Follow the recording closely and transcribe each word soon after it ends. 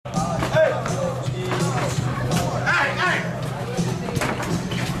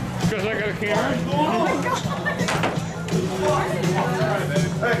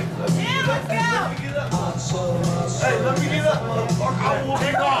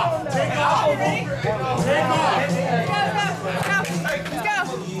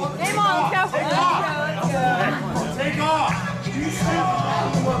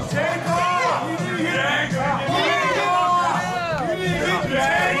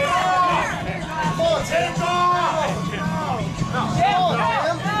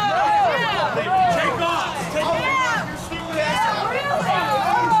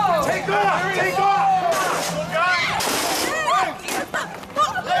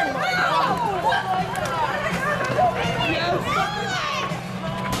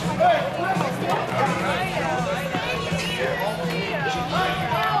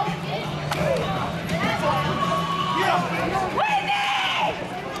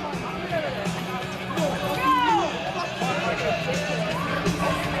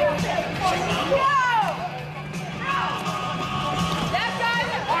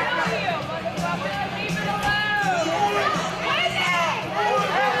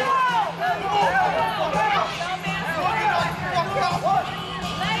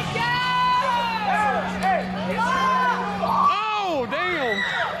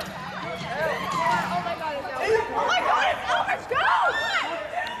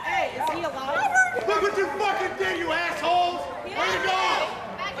Look what you fucking did, you assholes! Way to go!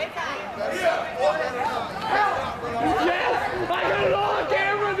 Yes! I got it all on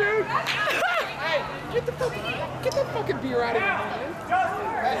camera, dude! Hey, get the fucking beer out of here,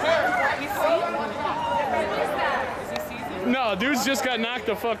 man. No, dude's just got knocked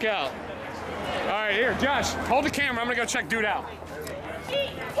the fuck out. Alright, here, Josh, hold the camera. I'm gonna go check dude out.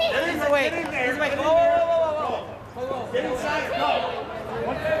 Wait, whoa. Get inside or go!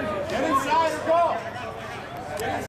 Get inside or go!